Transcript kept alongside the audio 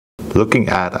Looking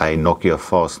at a Nokia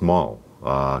fast mile.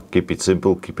 Keep it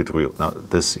simple, keep it real. Now,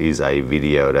 this is a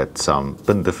video that's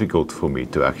been difficult for me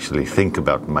to actually think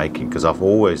about making, because I've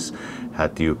always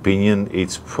had the opinion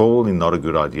it's probably not a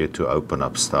good idea to open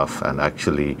up stuff and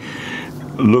actually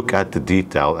look at the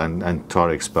detail and try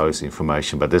to expose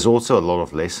information. But there's also a lot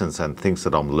of lessons and things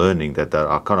that I'm learning that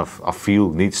are kind of, I feel,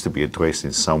 needs to be addressed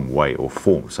in some way or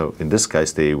form. So in this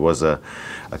case, there was a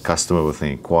customer with an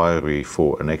inquiry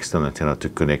for an external antenna to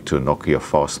connect to a Nokia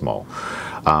fast mile,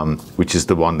 which is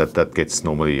the one that gets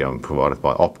normally provided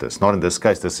by Optus. Not in this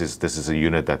case. This is a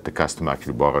unit that the customer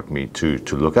actually borrowed me to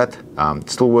look at.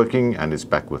 It's still working and it's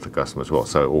back with the customer as well.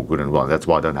 So all good and well. That's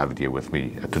why I don't have it here with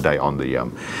me today on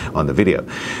the video.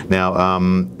 Now,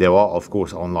 there are, of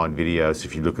course, online videos.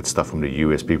 If you look at stuff from the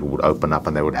US, people would open up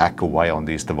and they would hack away on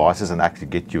these devices and actually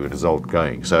get you a result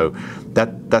going. So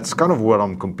that's kind of what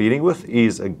I'm competing with,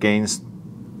 is against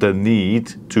the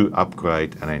need to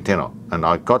upgrade an antenna. And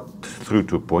I got through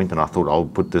to a point, and I thought I'll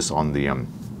put this on the on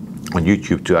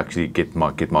YouTube to actually get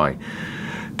my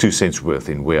 2 cents worth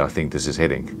in where I think this is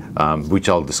heading, which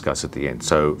I'll discuss at the end.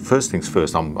 So first things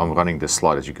first, I'm running this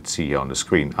slide, as you can see here on the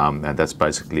screen, and that's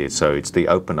basically it. So it's the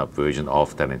open up version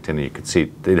of that antenna. You can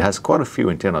see it has quite a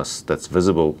few antennas that's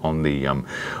visible on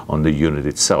the unit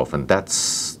itself, and that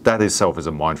itself is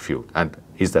a minefield. And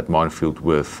is that minefield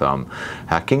worth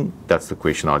hacking? That's the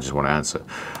question I just want to answer.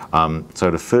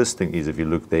 So the first thing is, if you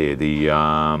look there,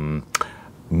 the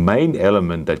main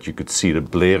element that you could see, the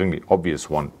blaringly obvious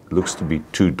one, looks to be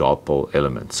 2 dipole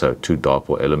elements. So 2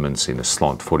 dipole elements in a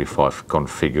slant 45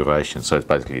 configuration. So it's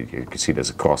basically, you can see there's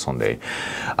a cross on there.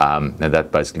 And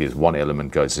that basically is one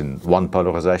element goes in one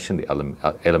polarization, the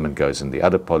element goes in the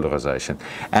other polarization.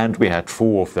 And we had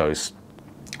 4 of those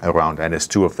around, and there's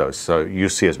 2 of those. So you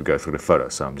see as we go through the photo.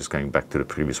 So I'm just going back to the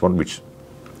previous one, which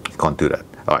can't do that.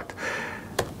 All right.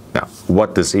 Now,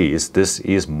 what this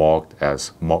is marked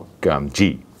as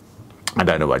G. I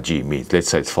don't know what G means. Let's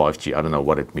say it's 5G. I don't know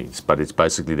what it means, but it's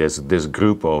basically there's a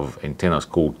group of antennas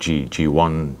called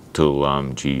G1 till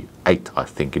G8, I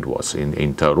think it was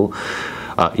in total.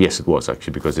 Yes, it was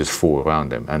actually, because there's 4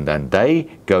 around them, and then they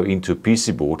go into a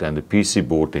PC board, and the PC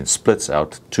board then splits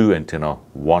out 2 antenna,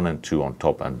 1 and 2 on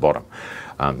top and bottom,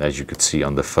 as you could see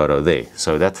on the photo there.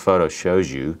 So that photo shows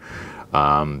you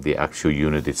the actual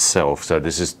unit itself. So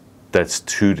that's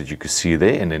 2 that you can see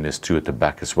there, and then there's 2 at the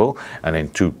back as well, and then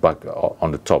 2 back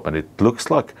on the top. And it looks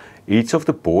like each of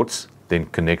the ports then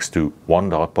connects to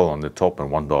 1 dipole on the top and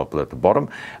 1 dipole at the bottom,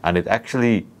 and it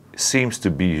actually seems to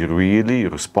be really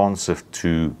responsive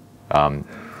to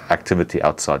activity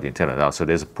outside the antenna. Now, so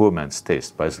there's a poor man's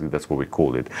test. Basically, that's what we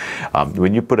call it.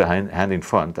 When you put a hand in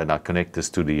front, and I connect this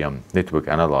to the network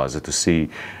analyzer to see,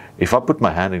 if I put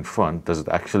my hand in front, does it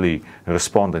actually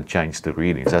respond and change the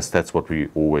readings? That's what we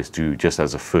always do, just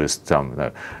as a first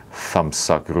thumb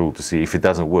suck rule, to see if it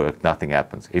doesn't work, nothing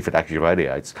happens. If it actually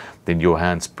radiates, then your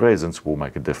hand's presence will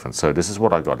make a difference. So this is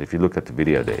what I got. If you look at the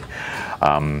video there,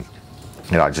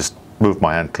 I just move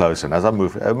my hand closer, and as I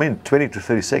move, 20 to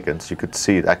 30 seconds, you could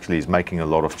see it actually is making a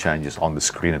lot of changes on the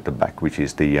screen at the back, which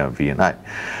is the VNA.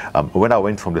 When I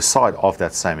went from the side of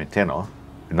that same antenna,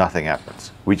 nothing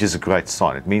happens, which is a great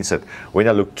sign. It means that when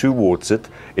I look towards it,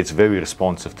 it's very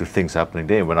responsive to things happening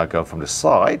there. When I go from the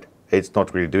side, it's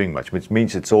not really doing much, which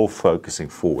means it's all focusing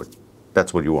forward.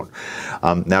 That's what you want.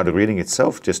 Now the reading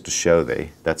itself, just to show there,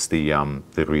 that's the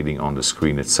reading on the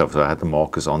screen itself. So I had the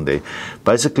markers on there.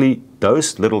 Basically,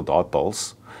 those little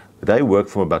dipoles, they work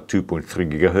from about 2.3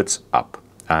 gigahertz up.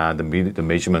 And the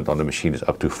measurement on the machine is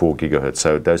up to 4 gigahertz.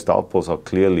 So those dipoles are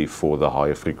clearly for the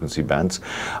higher frequency bands,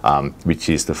 which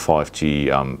is the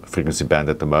 5G frequency band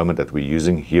at the moment that we're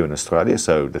using here in Australia.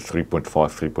 So the 3.5,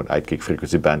 3.8 gig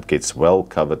frequency band gets well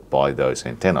covered by those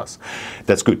antennas.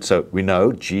 That's good. So we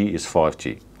know G is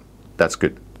 5G. That's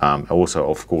good. Also,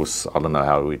 of course, I don't know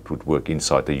how it would work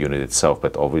inside the unit itself,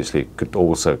 but obviously it could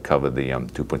also cover the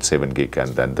 2.7 gig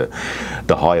and then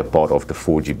the higher part of the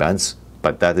 4G bands.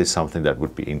 But that is something that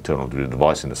would be internal to the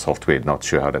device in the software. Not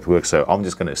sure how that works. So I'm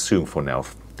just going to assume for now,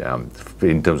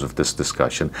 in terms of this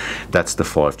discussion, that's the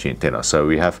 5G antenna. So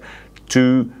we have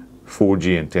 2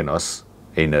 4G antennas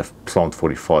in a slant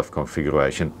 45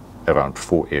 configuration around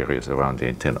 4 areas around the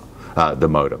antenna, the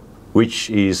modem, which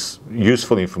is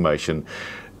useful information.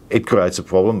 It creates a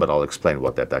problem, but I'll explain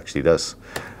what that actually does.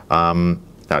 Now,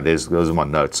 those are my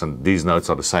notes, and these notes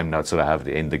are the same notes that I have at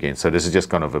the end again. So this is just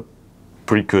kind of a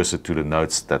precursor to the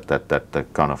notes that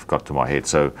kind of got to my head.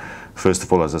 So first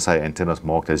of all, as I say, antennas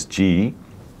marked as G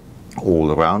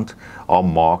all around are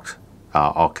marked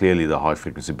are clearly the high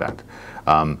frequency band.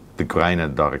 The grain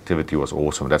and directivity was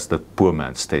awesome. That's the poor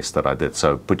man's test that I did.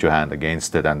 So put your hand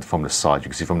against it, and from the side, you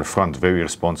can see from the front, very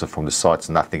responsive. From the sides,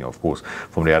 nothing, of course.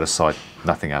 From the other side,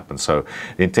 nothing happens. So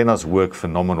the antennas work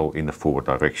phenomenal in the forward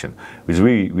direction, which is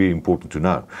really, really important to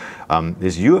know.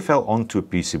 There's UFL onto a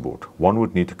PC board. One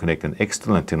would need to connect an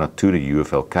external antenna to the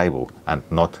UFL cable and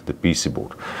not the PC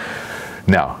board.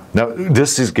 Now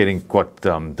this is getting quite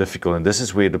difficult, and this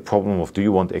is where the problem of do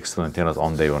you want external antennas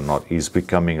on there or not is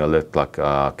becoming a little like,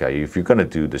 okay, if you're going to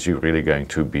do this, you're really going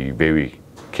to be very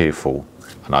careful,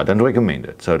 and I don't recommend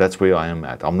it. So that's where I am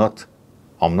at. I'm not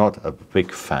a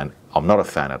big fan. I'm not a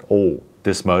fan at all.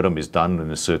 This modem is done in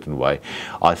a certain way.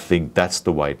 I think that's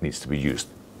the way it needs to be used.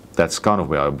 That's kind of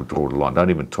where I would draw the line.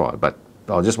 Don't even try, but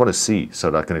I just want to see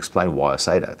so that I can explain why I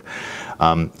say that.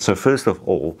 So first of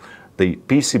all, the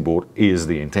PC board is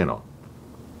the antenna.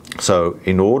 So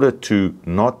in order to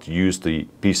not use the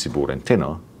PC board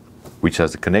antenna, which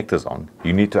has the connectors on,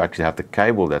 you need to actually have the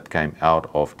cable that came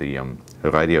out of the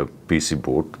radio PC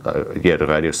board, the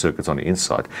radio circuits on the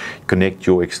inside, connect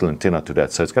your external antenna to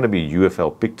that. So it's going to be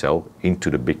UFL pigtail into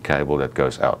the big cable that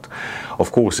goes out.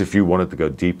 Of course, if you wanted to go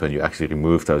deeper and you actually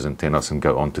remove those antennas and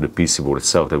go onto the PC board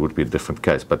itself, that would be a different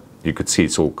case. But you could see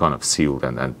it's all kind of sealed,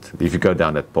 and if you go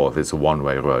down that path, it's a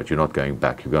one-way road. You're not going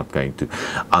back. You're not going to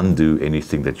undo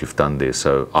anything that you've done there.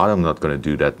 So I'm not going to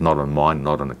do that, not on mine,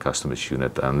 not on a customer's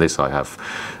unit, unless I have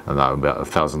about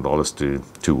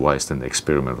 $1,000 to waste and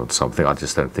experiment on something. I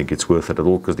just don't think it's worth it at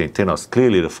all, because the antennas,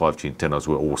 clearly the 5G antennas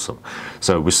were awesome.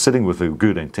 So we're sitting with a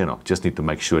good antenna, just need to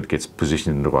make sure it gets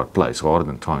positioned in the right place rather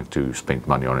than trying to spend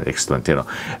money on an extra antenna.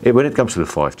 When it comes to the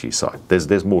 5G side,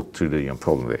 there's more to the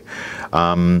problem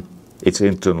there. It's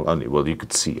internal only. Well, you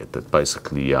could see it, that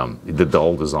basically the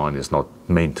whole design is not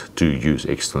meant to use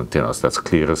external antennas. That's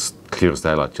clear as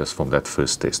daylight just from that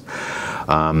first test.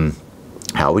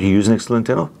 How would you use an external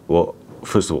antenna? Well,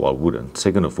 first of all, I wouldn't.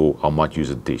 Second of all, I might use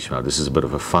a dish. Now, this is a bit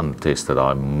of a fun test that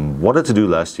I wanted to do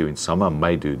last year in summer. I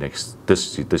may do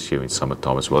this year in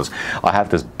summertime as well. I have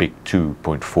this big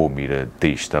 2.4 meter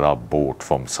dish that I bought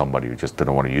from somebody who just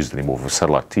didn't want to use it anymore for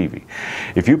satellite TV.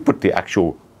 If you put the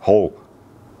actual whole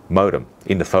modem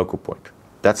in the focal point,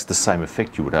 that's the same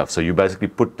effect you would have. So you basically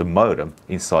put the modem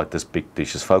inside this big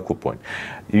dish's focal point.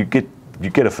 You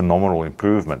get a phenomenal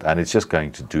improvement, and it's just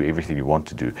going to do everything you want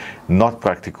to do. Not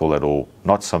practical at all,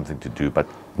 not something to do, but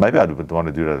maybe I would want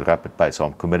to do that at a rapid pace. So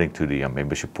I'm committing to the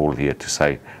membership portal here to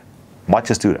say, might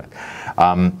just do that.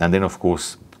 And then, of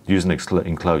course, use an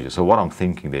enclosure. So what I'm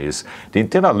thinking there is, the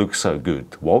antenna looks so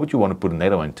good. Why would you want to put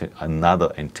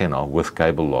another antenna with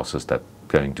cable losses that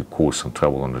going to cause some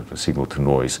trouble on the signal to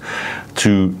noise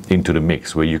into the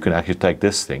mix, where you can actually take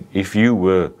this thing, if you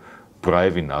were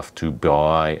brave enough to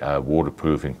buy a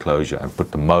waterproof enclosure and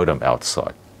put the modem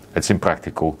outside. It's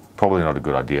impractical, probably not a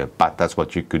good idea, but that's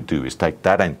what you could do, is take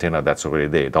that antenna that's already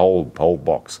there, the whole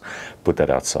box, put that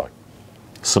outside.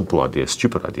 Simple idea,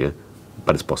 stupid idea,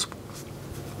 but it's possible.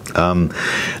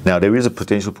 Now, there is a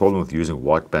potential problem with using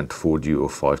wideband 4G or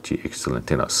 5G external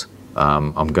antennas.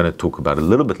 I'm going to talk about it a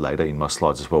little bit later in my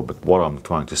slides as well, but what I'm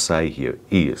trying to say here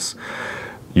is,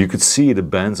 you could see the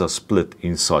bands are split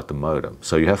inside the modem.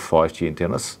 So you have 5G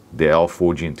antennas, there are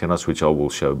 4G antennas, which I will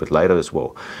show a bit later as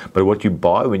well. But what you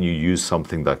buy when you use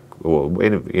something like, or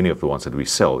any of the ones that we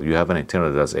sell, you have an antenna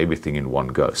that does everything in one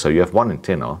go. So you have one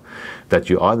antenna that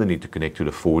you either need to connect to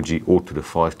the 4G or to the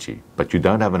 5G, but you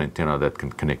don't have an antenna that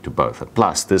can connect to both.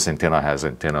 Plus, this antenna has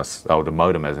antennas, or the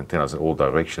modem has antennas in all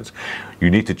directions. You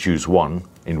need to choose one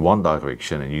in one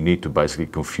direction, and you need to basically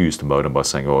confuse the modem by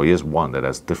saying, oh, here's one that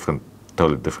has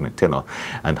totally different antenna,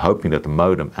 and hoping that the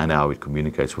modem and how it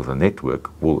communicates with the network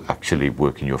will actually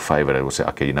work in your favor. It will say,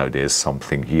 okay, there's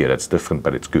something here that's different,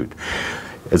 but it's good.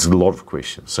 It's a lot of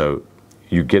questions. So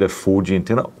you get a 4G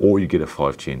antenna or you get a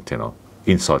 5G antenna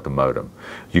inside the modem.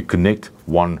 You connect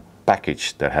one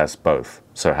package that has both.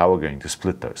 So how are we going to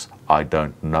split those? I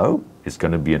don't know. It's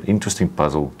going to be an interesting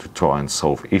puzzle to try and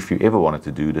solve if you ever wanted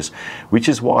to do this, which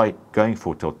is why going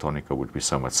for Teltonika would be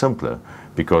so much simpler,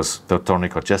 because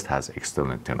Teltonika just has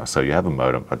external antenna. So you have a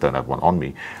modem, I don't have one on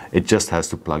me, it just has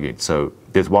to plug in. So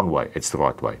there's one way, it's the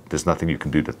right way. There's nothing you can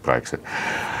do that breaks it.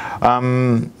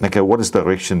 Okay, what is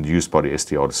direction used by the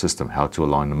SDR system? How to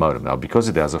align the modem? Now, because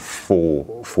it has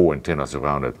four antennas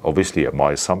around it, obviously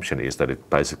my assumption is that it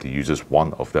basically uses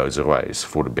one of those arrays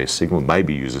for the best signal,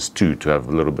 maybe uses two to have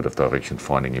a little bit of direction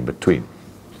finding in between.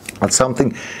 That's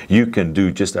something you can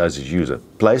do just as a user.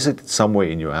 Place it somewhere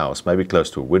in your house, maybe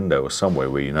close to a window or somewhere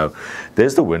where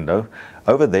there's the window,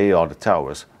 over there are the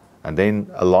towers, and then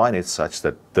align it such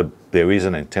that there is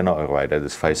an antenna array that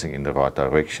is facing in the right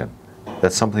direction.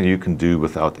 That's something you can do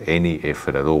without any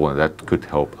effort at all, and that could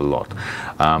help a lot.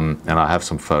 And I have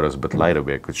some photos a bit later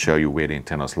where I could show you where the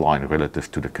antennas line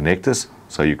relative to the connectors,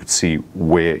 so you could see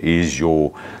where is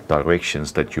your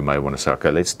directions that you may want to say,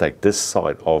 okay, let's take this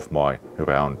side of my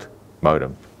round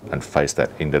modem and face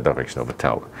that in the direction of a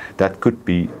tower. That could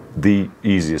be the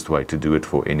easiest way to do it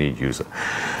for any user.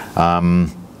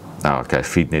 Okay,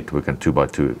 feed network and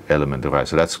 2x2 element array.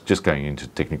 So that's just going into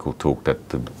technical talk. That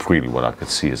really what I could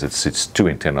see is it's two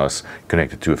antennas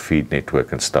connected to a feed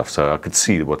network and stuff. So I could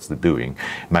see what they're doing.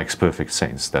 Makes perfect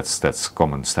sense. That's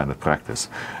common standard practice.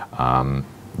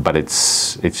 But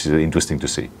it's interesting to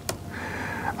see.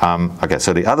 Okay,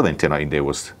 so the other antenna in there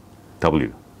was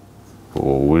W.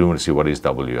 We want to see what is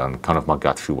W, and kind of my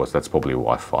gut feel was that's probably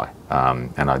Wi-Fi.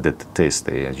 And I did the test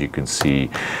there, as you can see.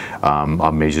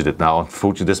 I measured it. Now,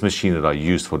 unfortunately, this machine that I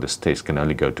used for this test can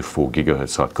only go to 4 gigahertz,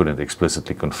 so I couldn't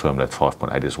explicitly confirm that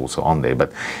 5.8 is also on there.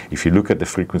 But if you look at the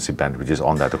frequency band, which is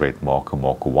on that red marker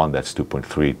 1, that's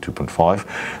 2.3,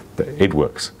 2.5, it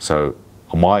works. So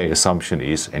my assumption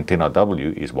is antenna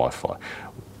W is Wi-Fi.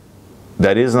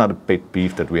 That is another pet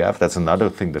peeve that we have. That's another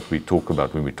thing that we talk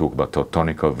about when we talk about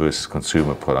Teltonika versus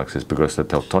consumer products, is because the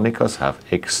Teltonikas have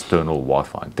external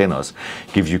Wi-Fi antennas,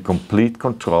 gives you complete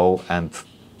control and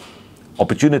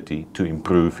opportunity to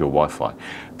improve your Wi-Fi.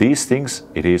 These things,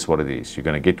 it is what it is. You're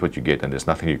going to get what you get, and there's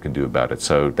nothing you can do about it.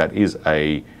 So that is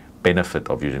a benefit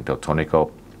of using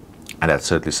Teltonika. And that's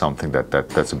certainly something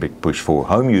that's a big push for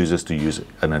home users to use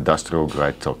an industrial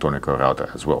grade Teltonika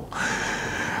router as well.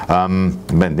 And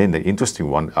then the interesting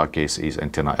one, I guess, is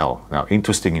antenna L. Now,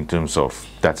 interesting in terms of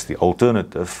that's the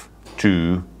alternative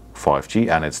to 5G,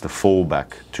 and it's the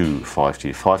fallback to 5G.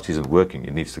 If 5G isn't working,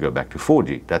 it needs to go back to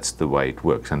 4G. That's the way it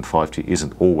works, and 5G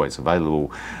isn't always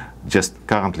available, just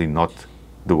currently not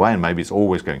the way, and maybe it's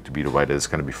always going to be the way that it's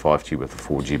going to be 5G with a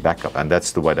 4G backup, and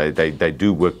that's the way they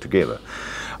do work together.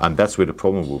 And that's where the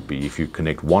problem will be. If you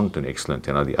connect one to an excellent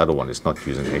antenna, the other one is not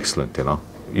using an excellent antenna,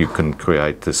 you can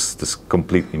create this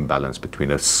complete imbalance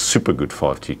between a super good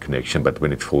 5G connection, but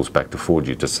when it falls back to 4G,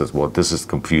 it just says, well, this is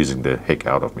confusing the heck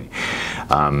out of me.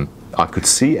 I could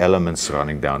see elements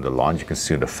running down the line. You can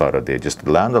see in the photo there, just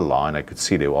down the line, I could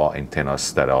see there are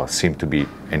antennas that seem to be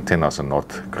antennas and not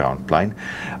ground plane.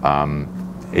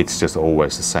 It's just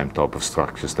always the same type of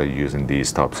structures they use in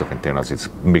these types of antennas. It's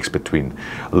mixed between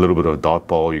a little bit of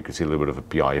dipole, you can see a little bit of a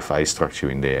PIFA structure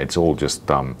in there. It's all just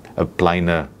a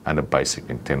planar and a basic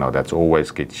antenna that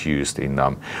always gets used in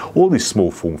all these small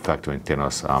form factor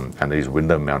antennas and these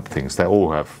window mount things. They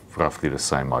all have roughly the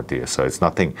same idea. So it's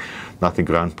nothing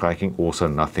groundbreaking, also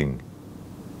nothing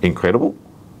incredible.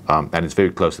 And it's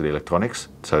very close to the electronics.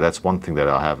 So that's one thing that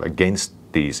I have against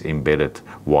these embedded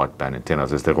wideband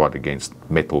antennas, is they're right against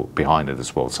metal behind it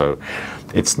as well. So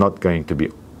it's not going to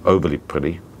be overly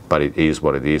pretty, but it is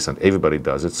what it is, and everybody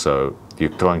does it. So you're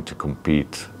trying to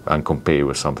compete and compare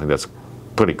with something that's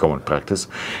pretty common practice,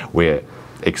 where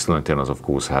excellent antennas, of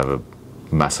course, have a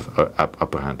massive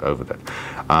upper hand over that.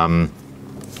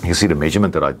 You can see the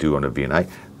measurement that I do on a VNA.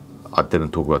 I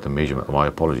didn't talk about the measurement, my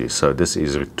apologies. So this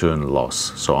is return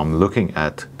loss. So I'm looking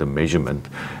at the measurement,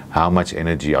 how much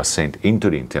energy I sent into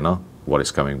the antenna, what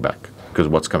is coming back. Because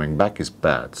what's coming back is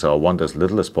bad. So I want as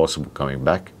little as possible coming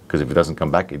back, because if it doesn't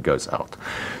come back, it goes out.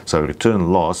 So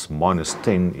return loss minus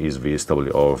 10 is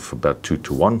VSW of about 2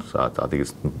 to 1. So I think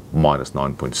it's minus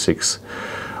 9.6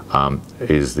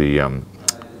 is the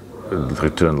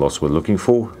return loss we're looking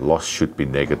for. Loss should be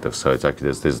negative, so it's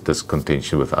actually there's this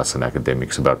contention with us and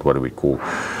academics about what do we call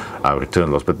return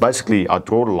loss. But basically, I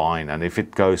draw the line, and if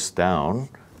it goes down,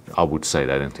 I would say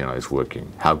that antenna is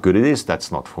working. How good it is,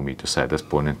 that's not for me to say at this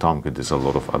point in time, because there's a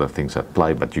lot of other things at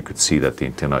play, but you could see that the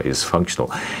antenna is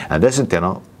functional. And this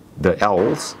antenna, the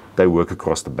L's, they work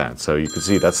across the band. So you can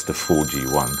see that's the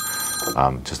 4G one.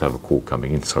 Just have a call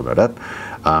coming in, sorry about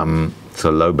that. So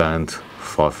low band,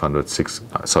 700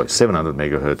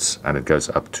 megahertz, and it goes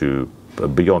up to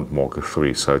beyond Marker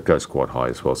 3, so it goes quite high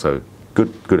as well. So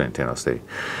good antennas there.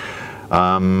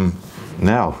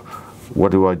 Now,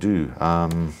 what do I do?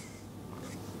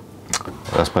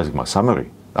 That's basically my summary.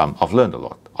 I've learned a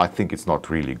lot. I think it's not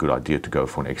really a good idea to go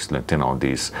for an excellent antenna on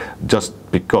these, just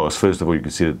because, first of all, you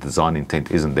can see the design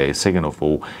intent isn't there. Second of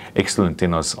all, excellent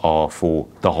antennas are for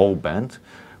the whole band,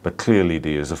 but clearly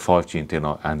there is a 5G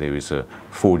antenna and there is a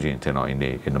 4G antenna in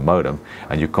the modem,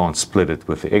 and you can't split it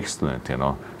with the excellent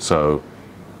antenna, so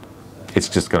it's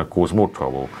just going to cause more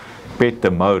trouble. Bet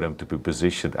the modem to be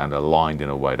positioned and aligned in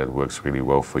a way that works really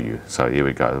well for you. So here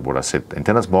we go, what I said,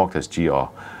 antennas marked as GR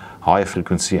higher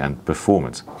frequency and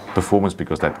performance. Performance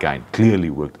because that gain clearly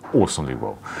worked awesomely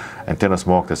well. Antennas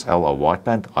marked as L are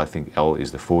wideband. I think L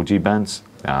is the 4G bands.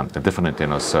 The different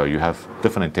antennas, so you have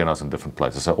different antennas in different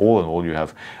places. So all in all, you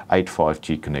have 8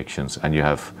 5G connections, and you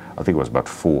have, I think it was about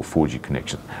 4 4G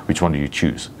connections. Which one do you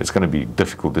choose? It's going to be a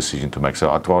difficult decision to make, so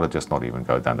I'd rather just not even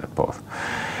go down that path.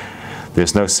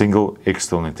 There's no single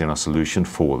external antenna solution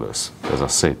for this. As I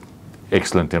said,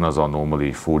 external antennas are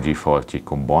normally 4G, 5G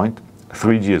combined.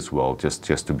 3G as well,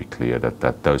 just to be clear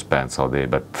that those bands are there,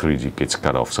 but 3G gets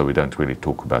cut off, so we don't really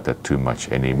talk about that too much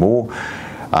anymore.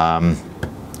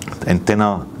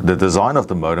 Antenna, the design of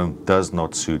the modem does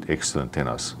not suit external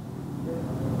antennas.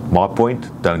 My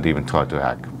point, don't even try to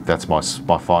hack. That's my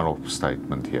final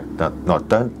statement here.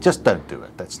 Just don't do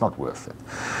it. That's not worth it.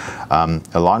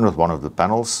 Align with one of the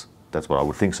panels. That's what I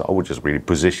would think. So I would just really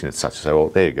position it such as, well,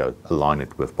 there you go, align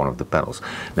it with one of the panels.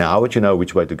 Now, how would you know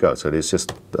which way to go? So there's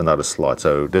just another slide.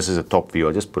 So this is a top view.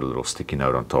 I just put a little sticky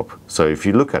note on top. So if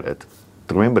you look at it,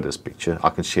 remember this picture. I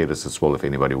can share this as well if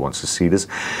anybody wants to see this.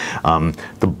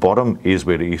 The bottom is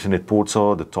where the Ethernet ports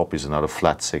are. The top is another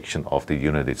flat section of the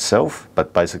unit itself.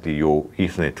 But basically your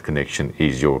Ethernet connection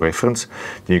is your reference.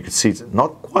 Then you can see it's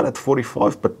not quite at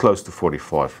 45, but close to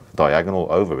 45. Diagonal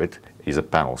over it is a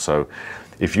panel. So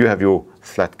if you have your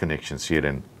flat connections here,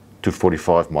 then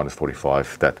 245 minus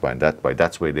 45 that way and that way,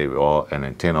 that's where there are an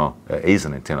antenna, is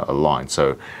an antenna aligned.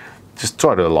 So just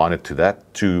try to align it to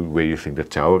that, to where you think the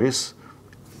tower is,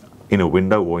 in a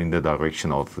window or in the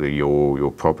direction of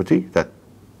your property. That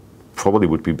probably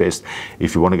would be best.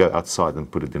 If you want to go outside and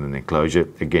put it in an enclosure,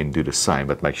 again, do the same,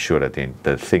 but make sure that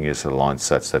the thing is aligned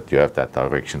such that you have that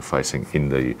direction facing in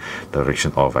the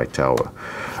direction of a tower.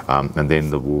 And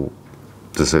then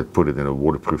put it in a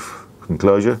waterproof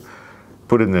enclosure,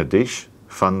 put it in a dish.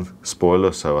 Fun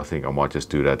spoiler, so I think I might just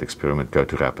do that experiment, go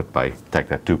to Rapid Bay, take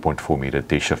that 2.4 meter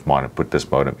dish of mine and put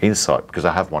this modem inside, because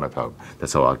I have one at home.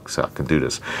 That's how I can do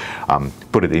this.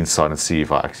 Put it inside and see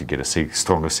if I actually get a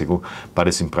stronger signal, but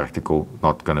it's impractical,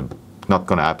 not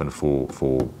gonna happen for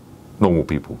normal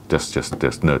people, just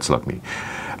nerds like me.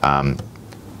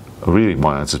 Really,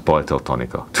 my answer is buy a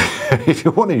Teltonica. If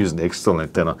you want to use an external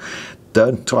antenna,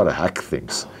 don't try to hack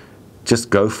things. Just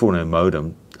go for a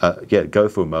modem. Go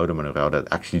for a modem and a router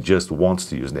that actually just wants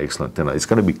to use an external antenna. It's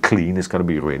going to be clean, it's going to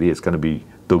be ready, it's going to be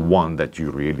the one that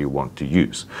you really want to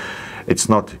use. It's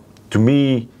not, to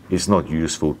me, it's not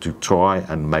useful to try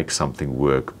and make something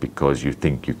work because you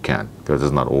think you can, because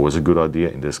it's not always a good idea.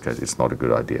 In this case, it's not a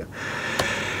good idea.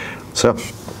 So,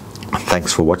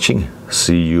 thanks for watching.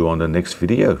 See you on the next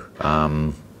video.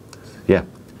 Yeah,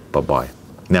 bye-bye.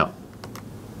 Now,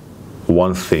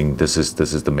 one thing, this is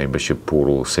the membership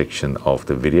portal section of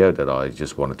the video that I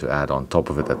just wanted to add on top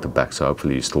of it at the back, so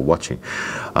hopefully you're still watching.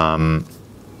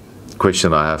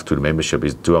 Question I have to the membership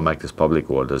is, do I make this public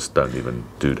or don't even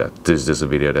do that? This is a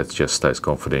video that just stays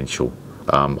confidential.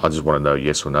 I just want to know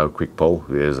yes or no, quick poll.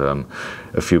 There's a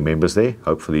few members there.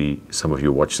 Hopefully some of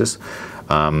you watch this.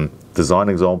 Design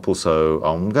example, so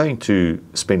I'm going to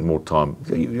spend more time.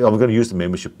 I'm going to use the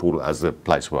membership portal as a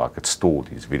place where I could store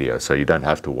these videos, so you don't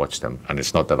have to watch them. And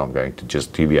it's not that I'm going to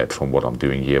just deviate from what I'm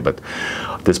doing here, but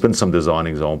there's been some design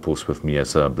examples with me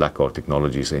as a Blackheart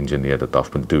Technologies engineer that I've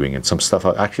been doing, and some stuff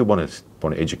I actually want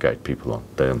to educate people on.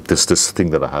 This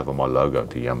thing that I have on my logo,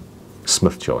 the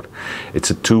Smith chart. It's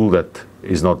a tool that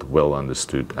is not well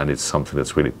understood, and it's something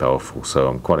that's really powerful. So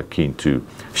I'm quite keen to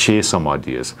share some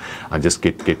ideas and just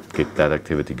get that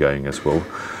activity going as well.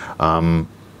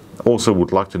 Also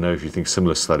would like to know if you think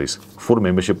similar studies for the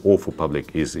membership or for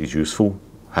public is useful.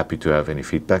 Happy to have any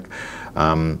feedback.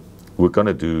 We're going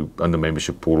to do on the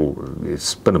membership portal,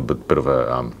 it's been a bit of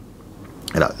a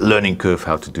learning curve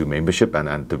how to do membership,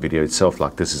 and the video itself,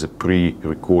 like this is a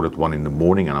pre-recorded one in the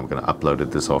morning, and I'm going to upload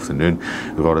it this afternoon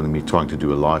rather than me trying to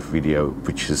do a live video,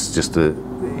 which is just the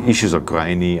issues are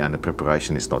grainy and the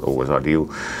preparation is not always ideal.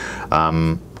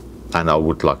 And I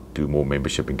would like to do more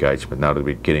membership engagement. Now that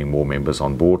we're getting more members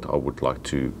on board, I would like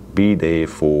to be there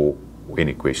for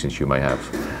any questions you may have.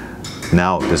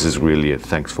 Now, this is really it.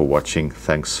 Thanks for watching.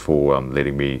 Thanks for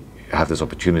letting me have this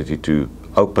opportunity to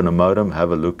open a modem,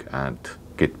 have a look, and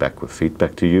get back with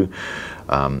feedback to you.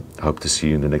 Hope to see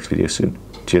you in the next video soon.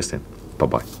 Cheers then.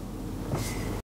 Bye-bye.